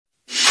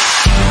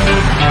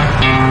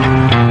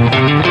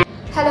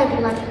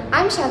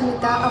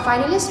Sharmita, a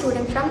finalist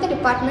student from the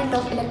Department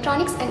of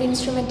Electronics and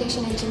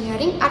Instrumentation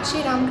Engineering at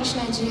Sri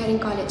Ramakrishna Engineering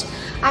College.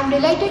 I am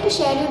delighted to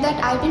share you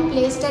that I have been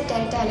placed at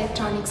Delta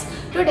Electronics.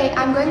 Today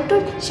I am going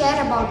to share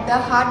about the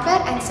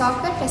hardware and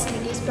software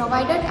facilities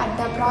provided at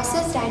the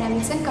Process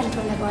Dynamics and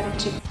Control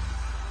Laboratory.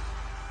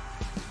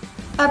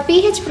 A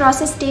pH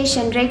process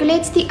station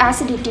regulates the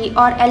acidity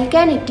or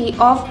alkalinity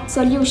of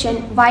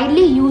solution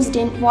widely used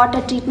in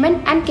water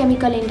treatment and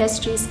chemical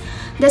industries.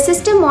 The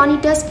system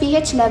monitors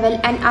pH level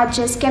and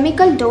adjusts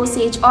chemical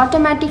dosage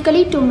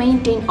automatically to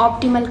maintain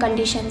optimal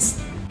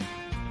conditions.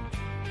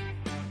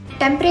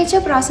 Temperature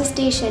process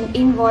station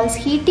involves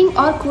heating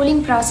or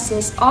cooling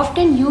processes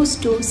often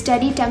used to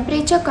steady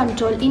temperature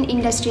control in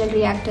industrial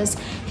reactors,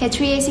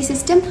 HVAC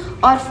system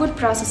or food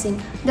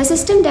processing. The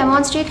system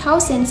demonstrates how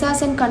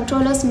sensors and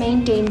controllers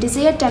maintain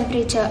desired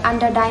temperature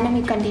under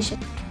dynamic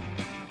conditions.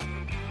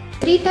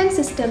 3-tank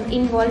system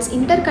involves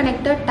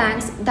interconnected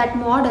tanks that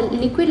model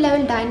liquid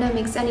level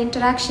dynamics and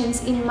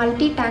interactions in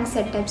multi-tank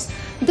setups.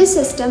 This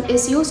system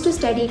is used to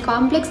study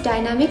complex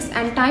dynamics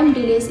and time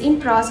delays in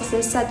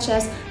processes such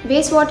as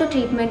wastewater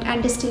treatment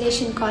and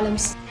distillation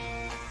columns.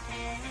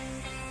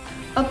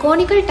 A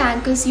conical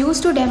tank is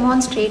used to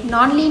demonstrate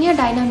nonlinear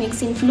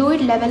dynamics in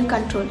fluid level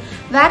control,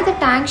 where the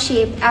tank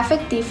shape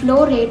affects the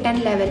flow rate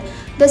and level.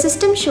 The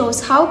system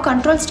shows how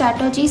control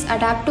strategies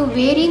adapt to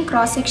varying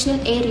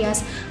cross-sectional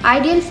areas,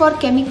 ideal for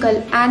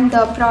chemical and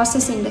the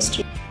process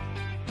industry.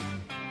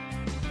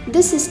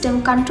 This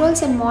system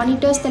controls and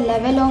monitors the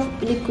level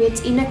of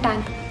liquids in a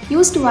tank,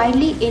 used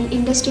widely in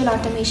industrial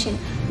automation.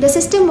 The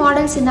system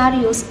models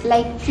scenarios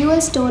like fuel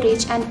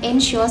storage and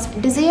ensures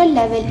desired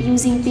level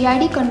using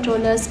PID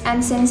controllers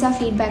and sensor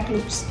feedback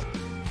loops.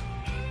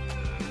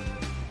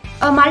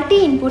 A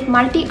multi-input,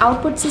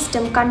 multi-output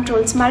system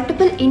controls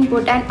multiple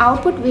input and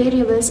output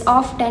variables,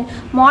 often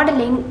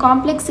modeling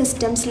complex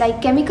systems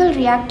like chemical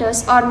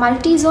reactors or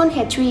multi-zone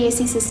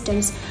HVAC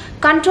systems.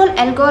 Control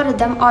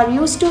algorithms are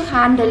used to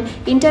handle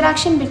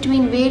interaction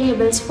between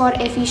variables for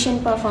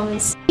efficient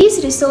performance.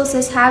 These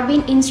resources have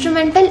been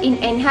instrumental in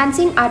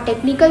enhancing our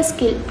technical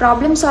skill,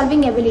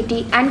 problem-solving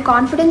ability, and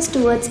confidence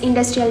towards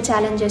industrial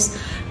challenges.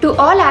 To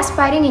all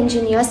aspiring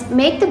engineers,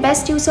 make the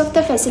best use of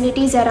the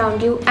facilities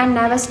around you and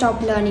never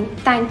stop learning.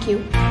 Thank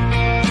you.